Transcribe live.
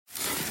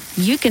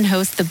you can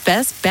host the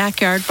best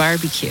backyard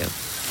barbecue.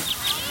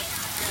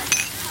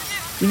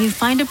 When you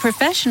find a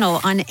professional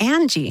on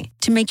Angie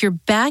to make your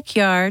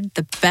backyard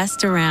the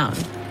best around.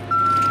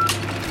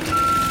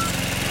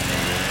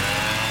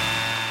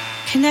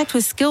 Connect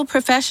with skilled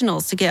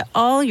professionals to get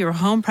all your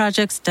home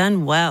projects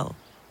done well.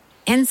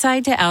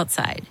 Inside to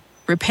outside,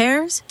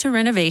 repairs to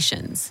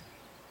renovations.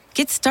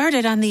 Get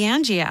started on the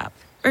Angie app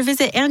or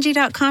visit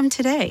Angie.com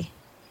today.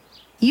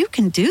 You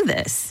can do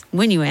this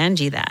when you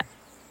Angie that.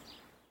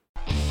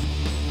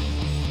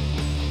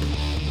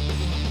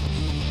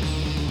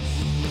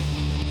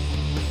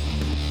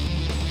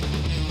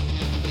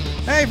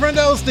 Hey,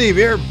 friendo, Steve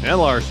here. And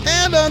Lars.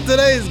 And on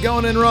today's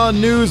Going In Raw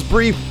news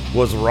brief,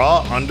 was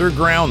Raw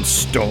Underground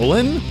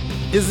stolen?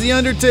 Is The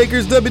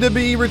Undertaker's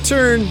WWE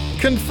return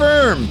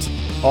confirmed?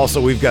 Also,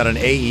 we've got an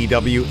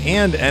AEW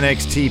and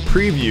NXT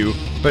preview.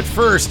 But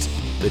first,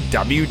 the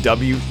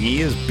WWE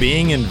is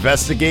being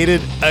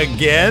investigated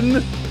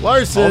again?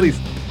 Larson,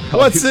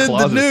 what's in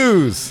the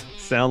news?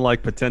 Sound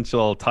like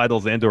potential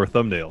titles and or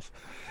thumbnails.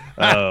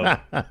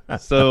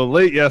 So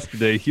late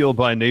yesterday, Heel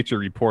by Nature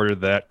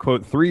reported that,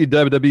 quote, 3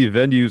 WWE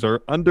venues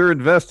are under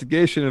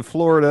investigation in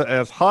Florida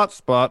as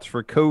hotspots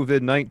for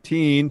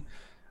COVID-19.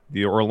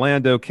 The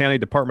Orlando County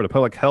Department of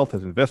Public Health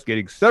is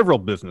investigating several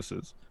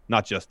businesses,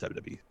 not just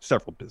WWE,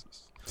 several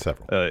businesses.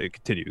 It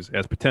continues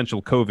as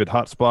potential COVID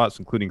hotspots,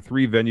 including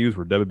 3 venues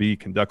where WWE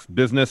conducts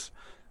business.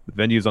 The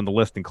venues on the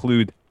list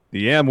include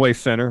the Amway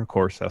Center, of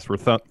course, that's where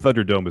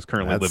Thunderdome is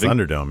currently living.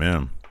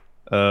 Thunderdome,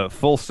 yeah.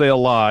 Full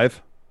Sail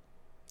Live.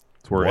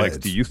 Where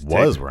NXT used to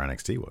tape. Where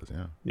NXT was,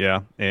 yeah. Yeah,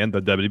 and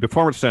the WWE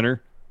Performance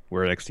Center,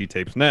 where NXT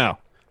tapes now,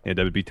 and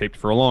WWE taped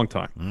for a long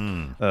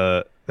time.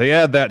 They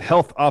add that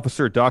health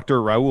officer Dr.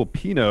 Raul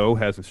Pino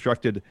has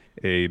instructed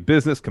a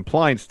business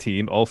compliance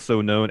team,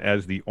 also known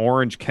as the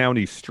Orange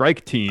County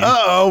Strike Team.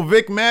 Uh-oh,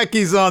 Vic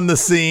Mackey's on the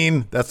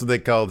scene. That's what they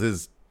called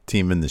his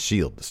team in the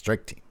Shield, the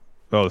Strike Team.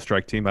 Oh, the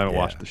Strike Team? I haven't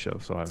watched the show,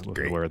 so I wasn't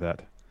aware of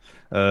that.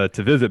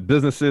 To visit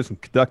businesses and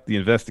conduct the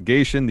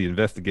investigation. The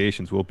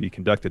investigations will be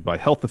conducted by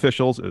health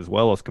officials as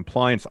well as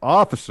compliance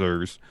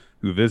officers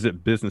who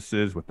visit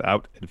businesses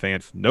without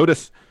advance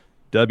notice.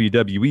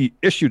 WWE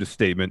issued a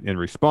statement in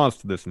response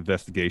to this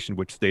investigation,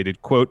 which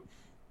stated, quote,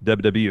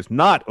 WWE is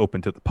not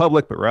open to the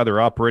public, but rather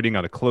operating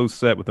on a closed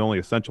set with only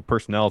essential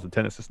personnel as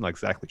attendance. This is not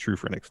exactly true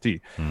for NXT.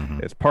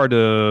 As part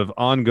of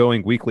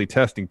ongoing weekly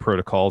testing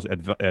protocols,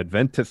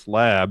 Adventus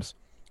Labs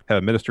have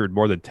administered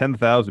more than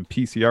 10,000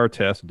 PCR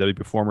tests to WWE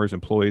performers,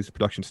 employees,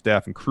 production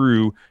staff, and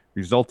crew,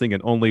 resulting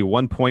in only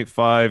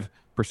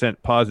 1.5%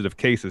 positive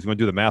cases. You want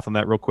to do the math on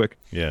that real quick?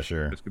 Yeah,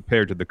 sure. As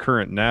compared to the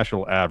current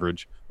national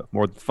average of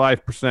more than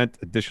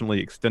 5%. Additionally,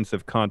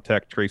 extensive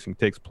contact tracing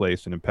takes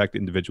place, and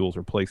impacted individuals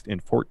are placed in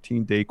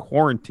 14-day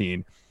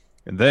quarantine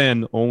and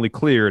then only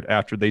cleared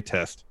after they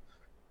test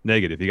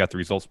negative. You got the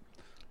results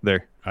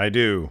there? I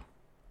do.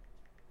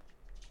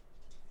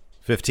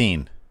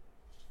 15.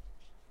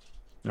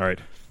 All right.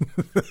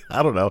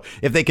 I don't know.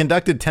 If they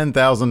conducted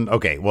 10,000,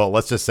 okay, well,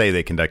 let's just say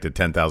they conducted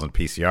 10,000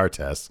 PCR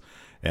tests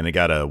and it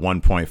got a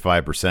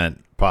 1.5%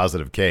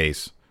 positive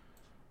case.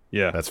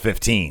 Yeah. That's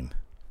 15.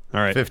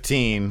 All right.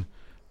 15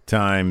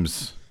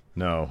 times,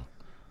 that's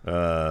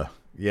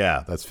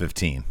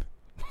 15.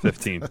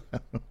 15.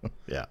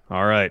 Yeah.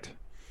 All right.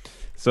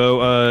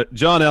 So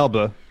John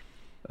Alba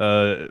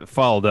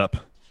followed up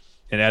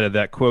and added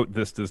that, quote,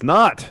 this does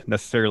not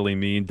necessarily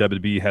mean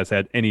WWE has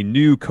had any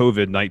new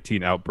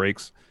COVID-19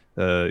 outbreaks.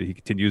 He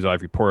continues,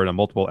 I've reported on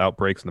multiple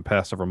outbreaks in the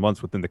past several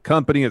months within the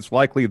company. It's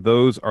likely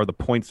those are the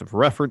points of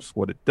reference.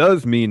 What it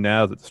does mean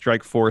now is that the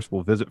strike force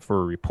will visit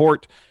for a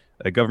report.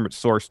 A government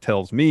source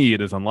tells me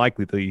it is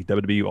unlikely the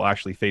WWE will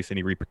actually face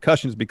any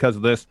repercussions because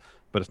of this,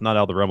 but it's not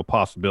out of the realm of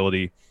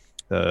possibility.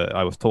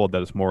 I was told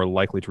that it's more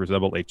likely to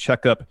resemble a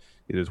checkup.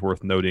 It is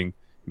worth noting,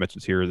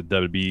 mentions here that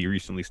WWE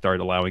recently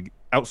started allowing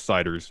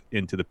outsiders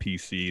into the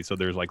PC, so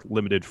there's like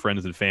limited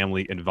friends and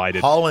family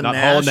invited. Hall and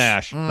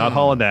Nash. Not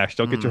Hall and Nash.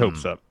 Don't get your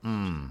hopes up.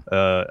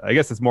 I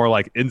guess it's more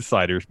like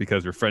insiders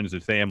because they're friends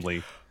and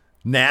family.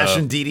 Nash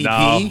and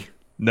DDP?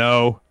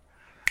 No.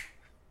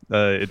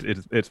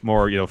 It's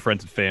more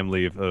friends and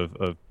family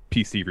of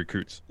PC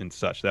recruits and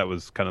such. That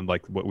was kind of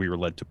like what we were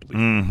led to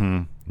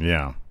believe.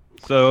 Yeah.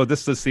 So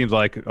this just seems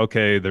like,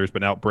 okay, there's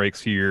been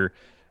outbreaks here.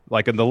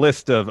 Like in the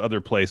list of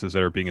other places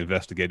that are being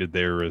investigated,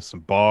 there is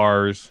some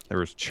bars, there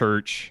was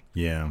church.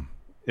 Yeah.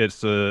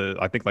 It's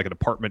I think like an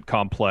apartment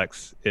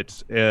complex.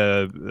 It's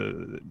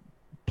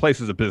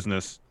places of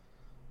business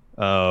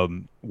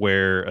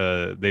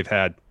where they've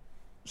had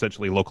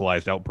essentially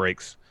localized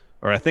outbreaks.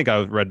 Or I think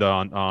I read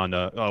on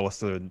what's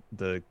the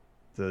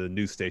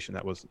news station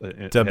that was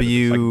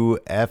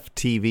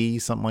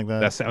WFTV, something like that.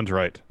 That sounds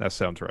right.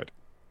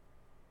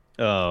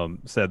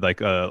 Said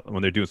like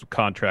when they're doing some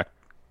contact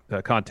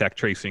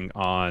tracing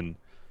on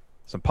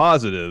some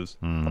positives,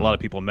 a lot of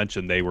people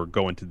mentioned they were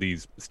going to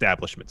these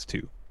establishments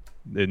too,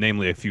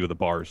 namely a few of the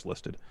bars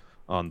listed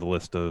on the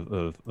list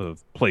of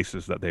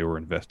places that they were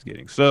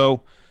investigating.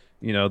 So,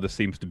 this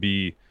seems to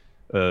be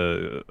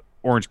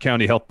Orange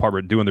County Health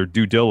Department doing their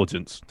due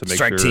diligence to make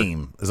sure. Strike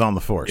team is on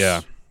the force.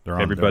 Yeah,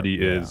 Everybody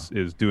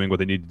is doing what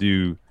they need to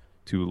do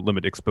to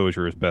limit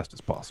exposure as best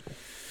as possible.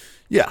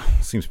 Yeah,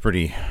 seems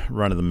pretty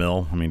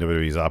run-of-the-mill. I mean,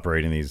 WWE's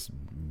operating these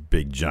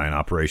big, giant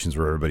operations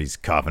where everybody's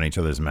coughing each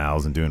other's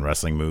mouths and doing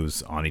wrestling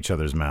moves on each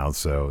other's mouths,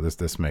 so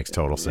this makes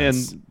total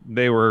sense. And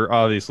they were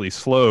obviously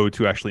slow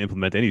to actually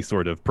implement any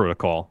sort of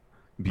protocol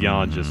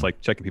beyond just like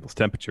checking people's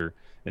temperature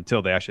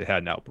until they actually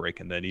had an outbreak,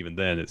 and then even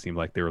then it seemed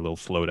like they were a little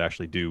slow to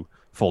actually do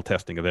full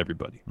testing of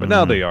everybody. But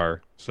now they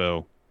are,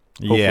 so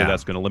hopefully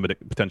that's going to limit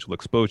potential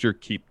exposure,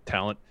 keep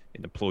talent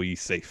and employees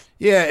safe.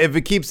 Yeah, if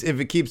it keeps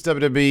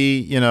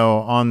WWE,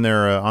 on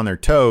their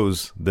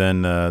toes,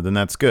 then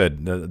that's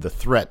good. The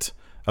threat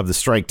of the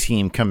strike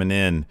team coming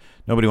in,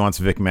 nobody wants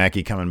Vic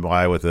Mackey coming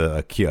by with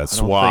a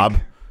swab,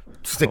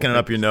 sticking it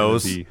up your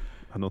nose.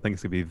 I don't think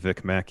it's going to be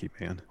Vic Mackey,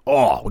 man.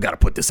 Oh, we got to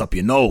put this up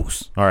your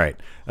nose. All right.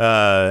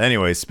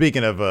 Anyway,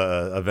 speaking of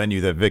a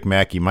venue that Vic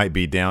Mackey might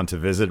be down to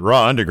visit,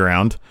 Raw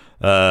Underground,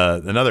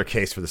 another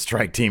case for the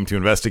strike team to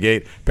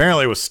investigate.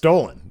 Apparently it was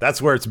stolen.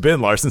 That's where it's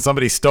been, Larson.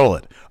 Somebody stole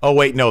it. Oh,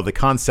 wait, no, the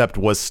concept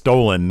was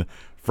stolen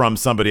from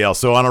somebody else.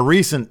 So on a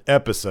recent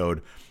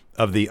episode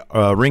of the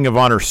Ring of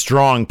Honor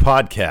Strong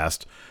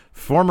podcast,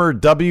 former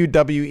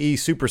WWE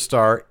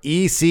superstar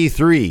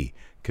EC3,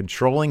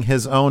 controlling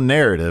his own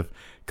narrative,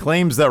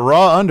 claims that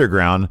Raw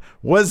Underground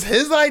was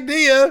his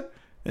idea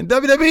and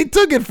WWE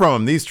took it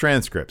from him. These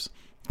transcripts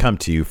come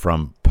to you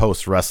from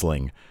Post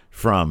Wrestling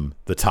from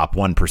the top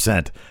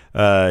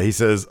 1%. He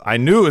says, I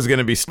knew it was going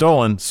to be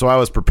stolen, so I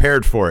was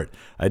prepared for it.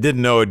 I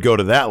didn't know it'd go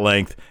to that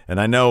length, and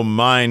I know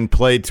mine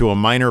played to a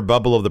minor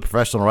bubble of the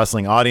professional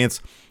wrestling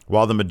audience,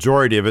 while the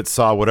majority of it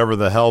saw whatever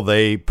the hell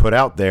they put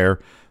out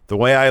there. The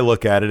way I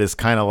look at it is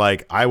kind of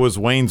like I was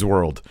Wayne's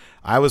World.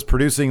 I was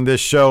producing this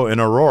show in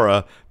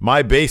Aurora,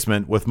 my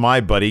basement, with my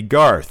buddy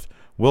Garth.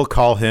 We'll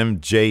call him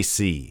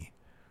JC.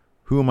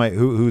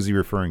 Who's he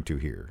referring to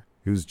here?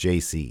 Who's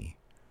JC?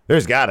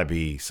 There's got to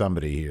be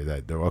somebody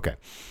here okay.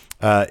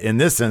 In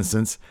this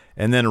instance,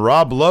 and then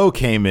Rob Lowe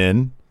came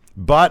in,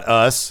 bought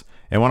us,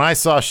 and when I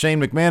saw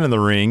Shane McMahon in the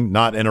ring,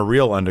 not in a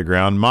real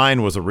underground,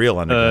 mine was a real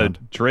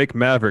underground. Drake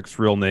Maverick's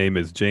real name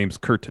is James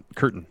Curtin.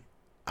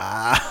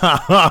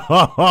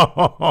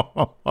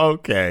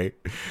 Okay.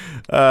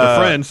 We're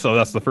friends, so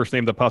that's the first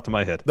name that popped in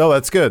my head. No,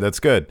 that's good. That's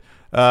good.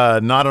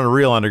 Not on a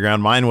real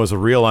underground. Mine was a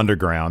real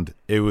underground.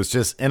 It was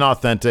just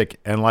inauthentic,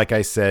 and like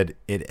I said,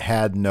 it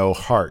had no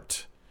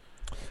heart.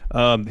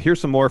 Here's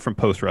some more from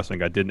Post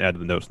Wrestling. I didn't add to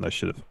the notes, and I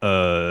should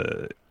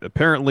have.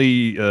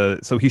 Apparently,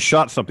 so he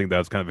shot something that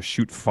was kind of a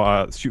shoot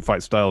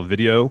fight style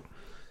video,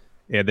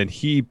 and then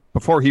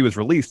before he was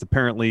released,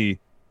 apparently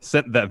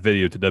sent that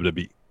video to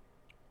WWE.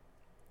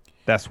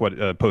 That's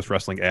what Post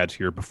Wrestling adds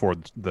here before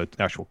the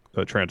actual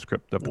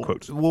transcript of the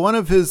quotes. Well,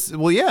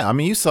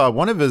 you saw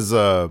one of his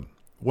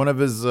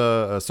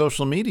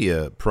social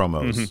media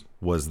promos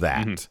was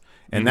that,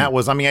 and that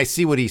was. I mean, I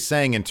see what he's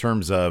saying in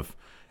terms of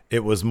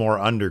it was more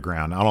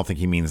underground. I don't think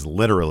he means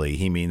literally.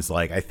 He means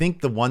like, I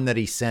think the one that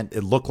he sent,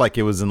 it looked like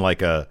it was in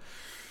like a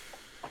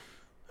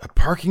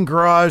parking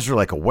garage or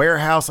like a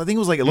warehouse. I think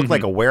it looked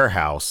like a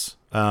warehouse,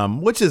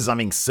 which is, I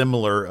mean,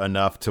 similar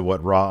enough to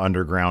what Raw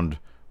Underground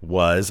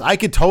was. I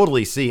could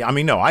totally see. I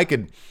mean, no, I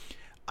could.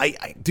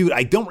 Dude,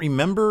 I don't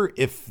remember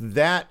if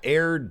that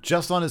aired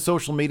just on his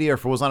social media or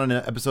if it was on an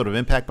episode of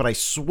Impact, but I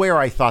swear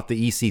I thought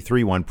the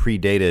EC3 one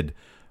predated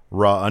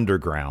Raw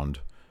Underground.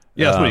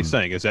 Yeah, that's what he's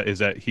saying. Is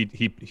that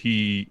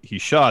he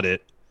shot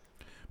it,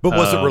 but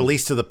was it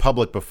released to the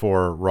public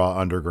before Raw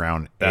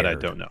Underground aired? That I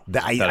don't know.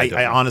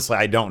 I honestly,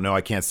 I don't know.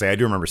 I can't say. I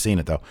do remember seeing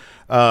it though.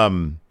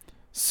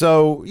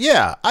 So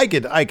yeah, I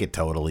could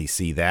totally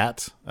see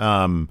that.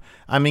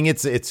 I mean,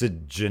 it's a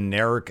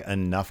generic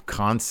enough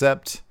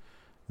concept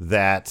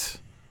that,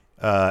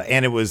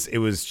 and it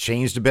was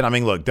changed a bit. I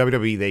mean, look,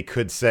 WWE, they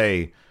could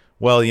say,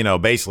 well,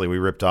 basically we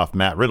ripped off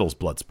Matt Riddle's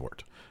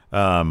Bloodsport,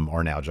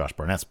 or now Josh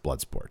Barnett's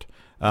Bloodsport.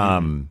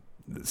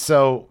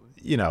 So,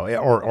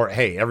 or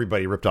hey,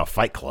 everybody ripped off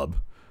Fight Club.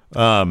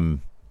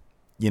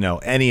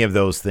 Any of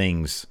those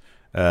things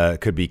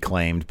could be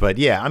claimed. But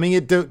yeah, I mean,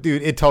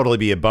 it'd totally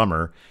be a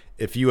bummer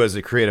if you as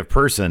a creative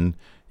person,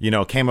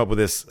 came up with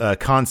this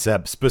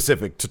concept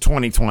specific to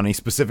 2020,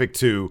 specific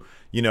to,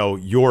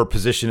 your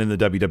position in the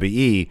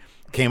WWE,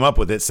 came up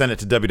with it, sent it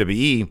to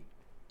WWE,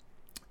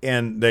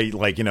 and they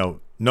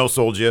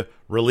no-sold you,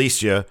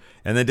 released you,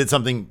 and then did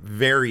something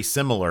very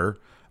similar.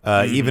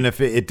 Even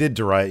if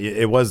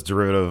it was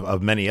derivative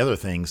of many other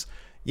things.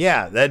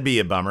 Yeah, that'd be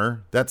a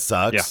bummer. That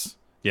sucks.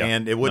 Yeah.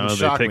 And it wouldn't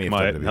shock me if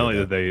not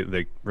only did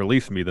they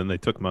released me, then they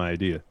took my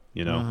idea,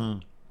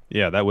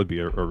 Yeah, that would be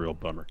a real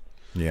bummer.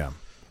 Yeah.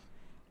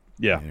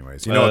 Yeah.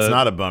 Anyways, it's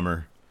not a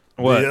bummer.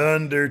 What? The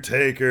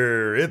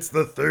Undertaker. It's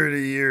the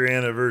 30-year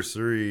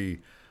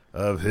anniversary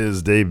of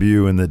his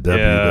debut in the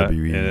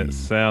WWE. And it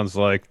sounds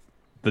like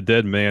the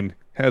dead man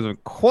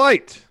hasn't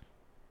quite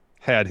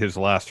had his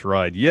last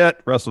ride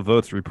yet.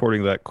 WrestleVote's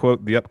reporting that,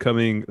 quote, the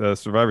upcoming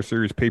Survivor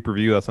Series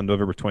pay-per-view, that's on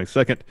November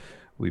 22nd,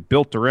 we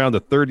built around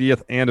the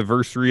 30th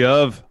anniversary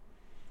of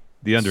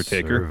The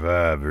Undertaker.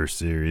 Survivor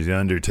Series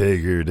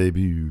Undertaker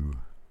debut.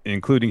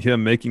 including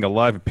him making a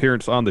live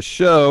appearance on the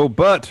show.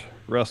 But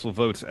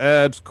WrestleVotes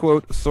adds,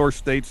 quote, source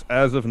states,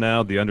 as of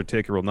now, The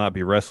Undertaker will not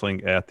be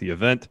wrestling at the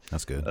event.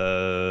 That's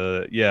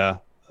good. Yeah.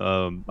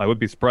 I would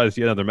be surprised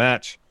to get another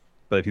match,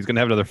 but if he's going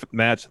to have another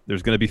match,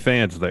 there's going to be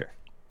fans there.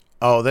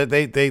 Oh,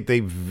 they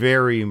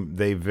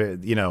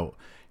you know,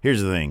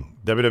 here's the thing.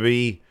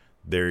 WWE,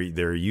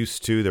 they're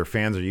used to, their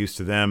fans are used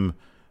to them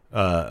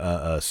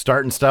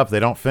starting stuff.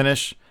 They don't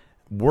finish.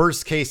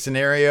 Worst case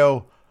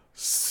scenario,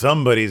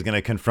 somebody's going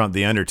to confront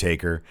The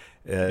Undertaker.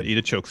 Eat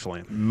a choke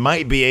slam.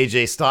 Might be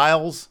AJ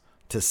Styles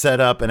to set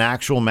up an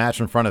actual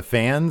match in front of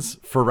fans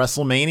for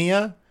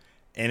WrestleMania.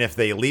 And if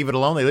they leave it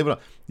alone, they leave it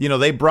alone. You know,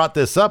 they brought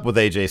this up with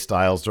AJ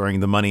Styles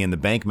during the Money in the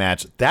Bank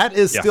match. That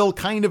is still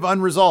kind of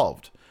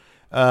unresolved.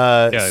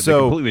 They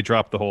completely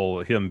dropped the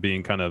whole him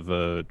being kind of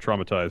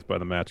traumatized by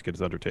the match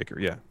against Undertaker.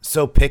 Yeah.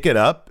 So pick it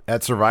up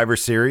at Survivor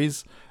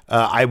Series.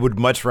 I would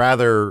much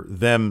rather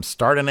them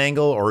start an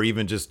angle or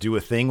even just do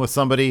a thing with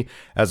somebody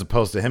as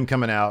opposed to him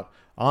coming out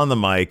on the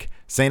mic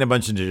saying a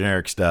bunch of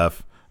generic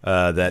stuff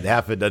that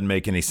half of it doesn't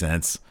make any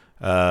sense.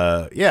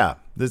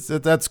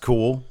 That's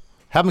cool.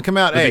 Have him come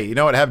out. Hey, you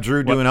know what? Have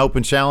Drew do an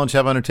open challenge.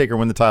 Have Undertaker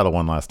win the title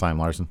one last time,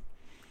 Larson.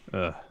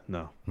 No.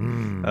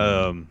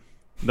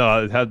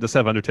 No, just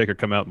have Undertaker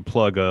come out and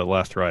plug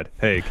Last Ride.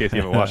 Hey, in case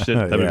you haven't watched it,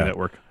 WWE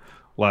Network,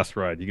 Last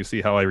Ride. You can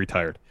see how I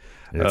retired.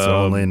 It's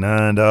only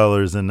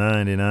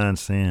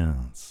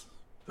 $9.99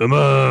 a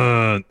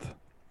month.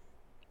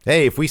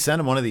 Hey, if we send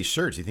him one of these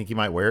shirts, you think he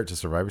might wear it to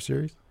Survivor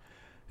Series?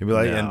 He'd be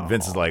like, and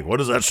Vince is like,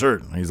 "What is that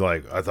shirt?" And he's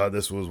like, "I thought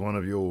this was one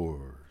of yours.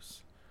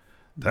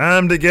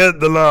 Time to get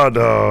the Law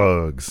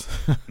Dogs."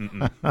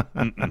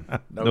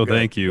 No,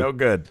 thank you. No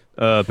good.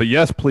 But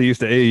yes, please,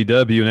 to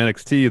AEW and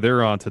NXT.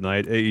 They're on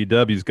tonight.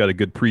 AEW's got a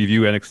good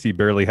preview. NXT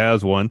barely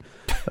has one.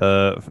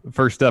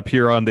 First up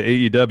here on the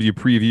AEW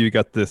preview, you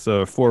got this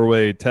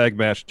four-way tag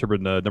match to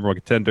number one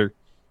contender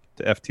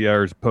to be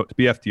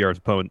FTR's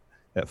opponent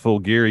at Full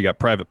Gear. You got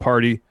Private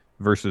Party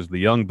versus the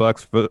Young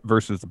Bucks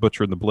versus the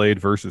Butcher and the Blade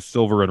versus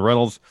Silver and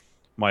Reynolds.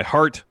 My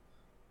heart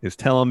is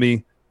telling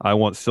me I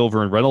want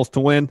Silver and Reynolds to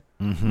win.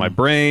 Mm-hmm. My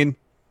brain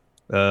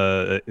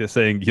is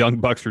saying Young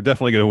Bucks are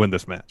definitely going to win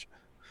this match.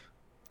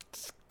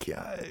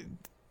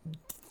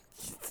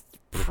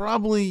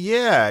 Probably,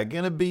 yeah.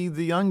 Going to be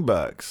the Young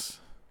Bucks.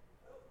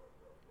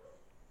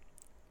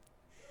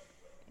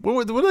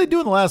 What did they do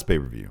in the last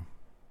pay-per-view?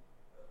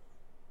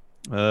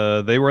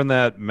 They were in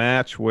that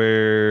match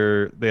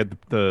where they had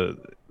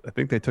I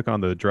think they took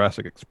on the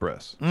Jurassic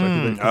Express. So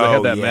they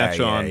had that match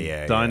on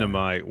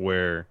Dynamite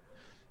where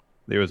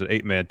there was an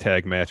 8-man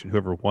tag match, and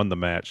whoever won the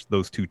match,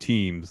 those two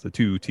teams, the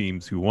two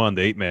teams who won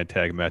the 8-man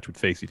tag match, would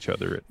face each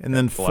other. And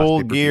then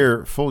Full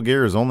Gear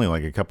is only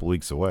like a couple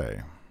weeks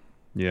away.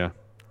 Yeah.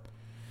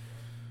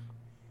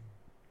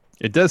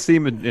 It does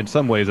seem in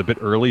some ways a bit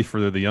early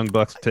for the Young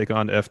Bucks to take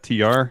on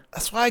FTR.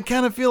 That's why I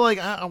kind of feel like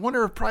I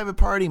wonder if Private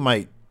Party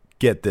might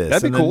get this.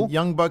 That'd be cool. Then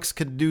Young Bucks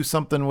could do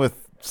something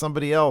with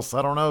somebody else.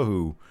 I don't know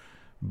who.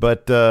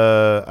 But,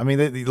 I mean,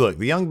 look,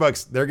 the Young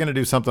Bucks, they're going to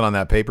do something on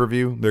that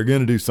pay-per-view. They're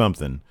going to do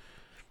something.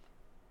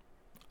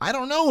 I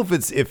don't know if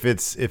it's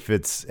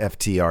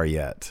FTR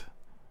yet.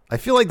 I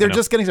feel like they're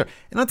just getting started.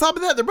 And on top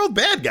of that, they're both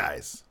bad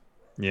guys.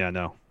 Yeah, I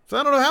know. So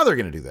I don't know how they're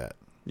going to do that.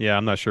 Yeah,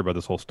 I'm not sure about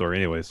this whole story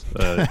anyways.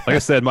 Like I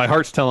said, my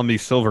heart's telling me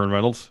Silver and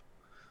Reynolds.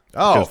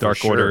 Oh, because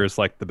Dark Order is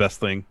like the best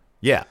thing.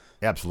 Yeah,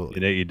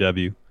 absolutely. In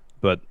AEW.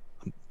 But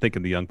I'm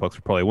thinking the Young Bucks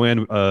will probably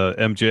win.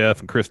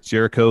 MJF and Chris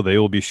Jericho, they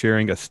will be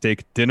sharing a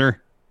steak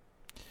dinner.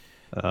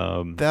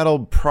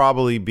 That'll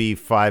probably be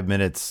 5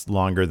 minutes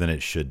longer than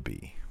it should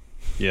be.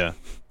 Yeah,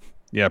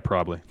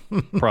 probably.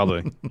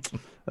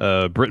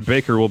 Britt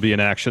Baker will be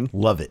in action.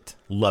 Love it.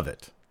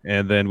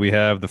 And then we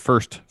have the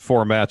first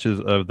 4 matches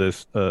of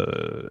this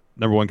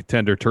number one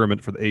contender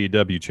tournament for the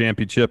AEW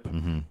Championship.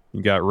 Mm-hmm.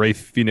 You got Rey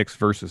Fenix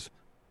versus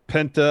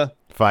Penta.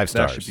 5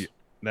 stars.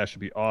 That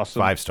should be awesome.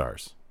 5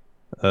 stars.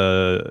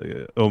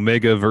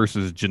 Omega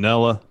versus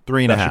Janela.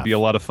 3.5. That should be a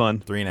lot of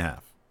fun.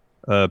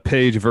 3.5.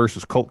 Paige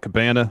versus Colt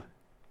Cabana.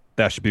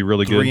 That should be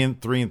really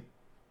good.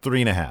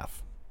 3.5.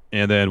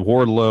 And then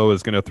Wardlow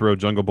is going to throw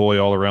Jungle Boy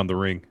all around the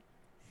ring.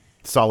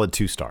 Solid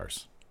 2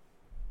 stars.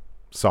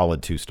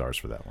 Solid 2 stars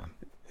for that one.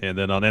 And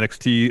then on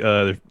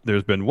NXT,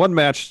 there's been one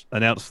match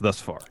announced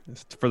thus far.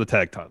 It's for the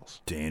tag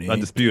titles.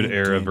 Undisputed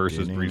Era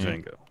versus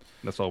Breezango.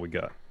 That's all we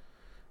got.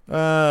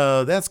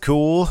 That's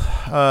cool.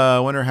 I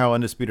wonder how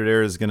Undisputed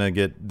Era is going to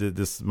get.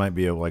 This might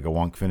be like a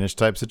wonk finish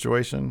type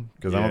situation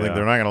because I don't think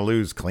they're not going to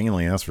lose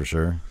cleanly. That's for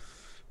sure.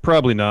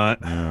 Probably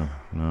not. No.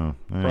 Anyways.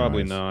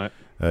 Probably not.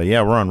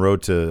 We're on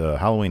road to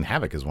Halloween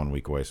Havoc is 1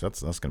 week away, so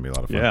that's going to be a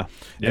lot of fun.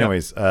 Yeah.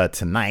 Anyways,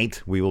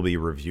 tonight we will be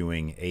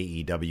reviewing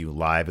AEW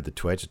live at the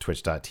Twitch at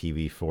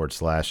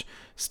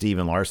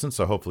twitch.tv/Steven Larson.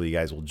 So hopefully you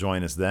guys will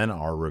join us then.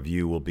 Our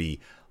review will be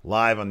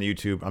live on the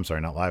YouTube. I'm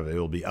sorry, not live. It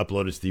will be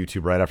uploaded to the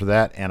YouTube right after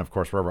that. And, of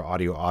course, wherever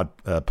audio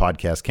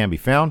podcasts can be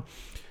found.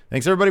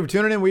 Thanks, everybody, for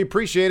tuning in. We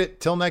appreciate it.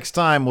 Till next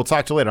time, we'll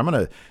talk to you later. I'm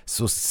going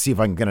to see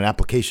if I can get an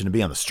application to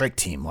be on the strike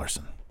team,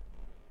 Larson.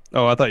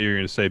 Oh, I thought you were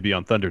going to say be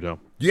on Thunderdome.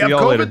 You have See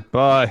y'all COVID? Later.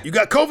 Bye. You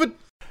got COVID?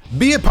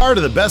 Be a part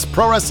of the best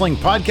pro wrestling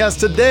podcast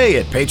today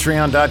at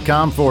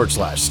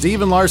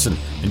patreon.com/Steven Larson.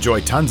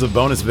 Enjoy tons of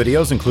bonus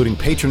videos, including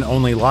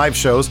patron-only live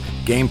shows,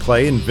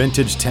 gameplay, and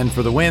vintage 10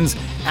 for the wins,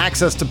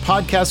 access to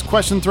podcast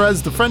question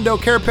threads, the Friendo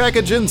Care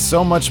Package, and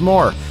so much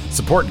more.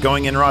 Support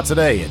Going In Raw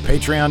today at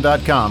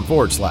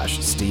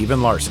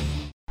patreon.com/Steven Larson.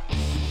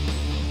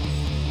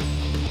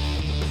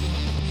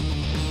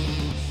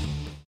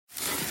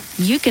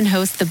 You can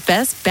host the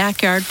best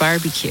backyard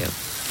barbecue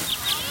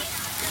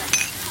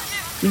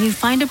when you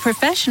find a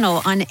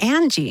professional on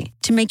Angie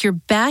to make your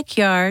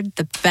backyard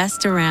the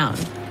best around.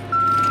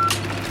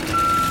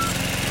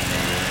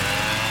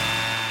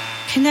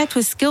 Connect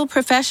with skilled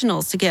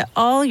professionals to get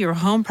all your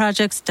home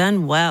projects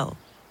done well.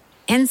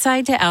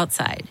 Inside to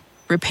outside,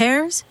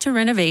 repairs to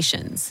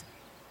renovations.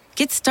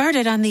 Get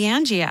started on the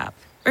Angie app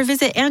or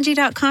visit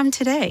Angie.com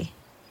today.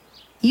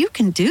 You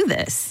can do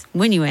this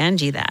when you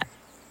Angie that.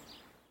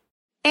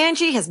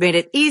 Angie has made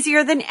it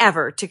easier than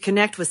ever to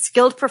connect with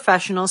skilled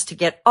professionals to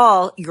get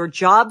all your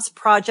jobs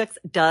projects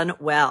done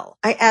well.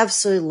 I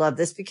absolutely love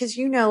this because,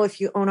 you know,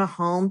 if you own a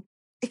home,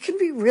 it can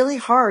be really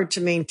hard to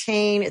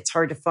maintain. It's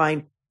hard to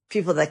find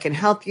people that can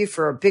help you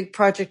for a big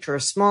project or a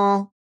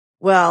small.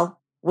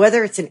 Well,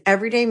 whether it's in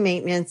everyday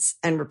maintenance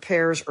and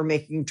repairs or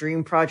making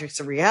dream projects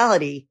a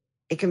reality,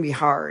 it can be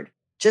hard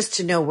just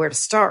to know where to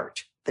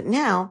start. But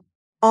now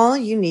all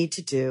you need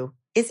to do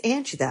is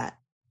Angie that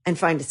and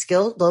find a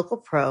skilled local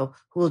pro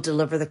who will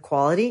deliver the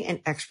quality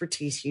and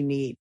expertise you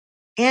need.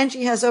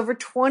 Angie has over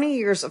 20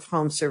 years of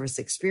home service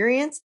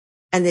experience,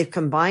 and they've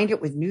combined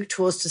it with new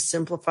tools to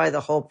simplify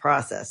the whole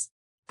process.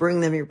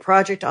 Bring them your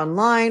project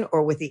online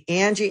or with the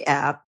Angie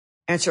app,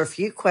 answer a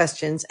few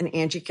questions, and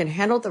Angie can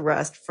handle the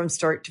rest from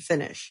start to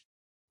finish.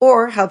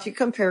 Or help you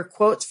compare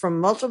quotes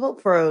from multiple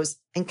pros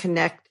and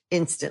connect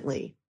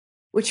instantly,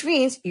 which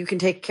means you can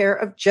take care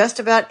of just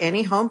about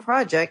any home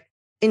project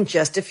in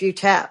just a few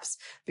taps.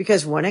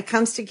 Because when it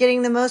comes to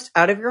getting the most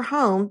out of your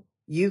home,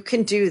 you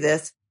can do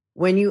this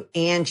when you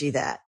Angie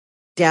that.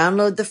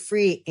 Download the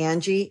free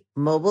Angie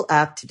mobile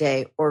app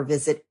today or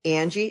visit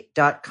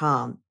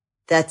Angie.com.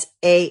 That's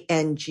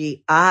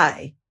ANGI.com.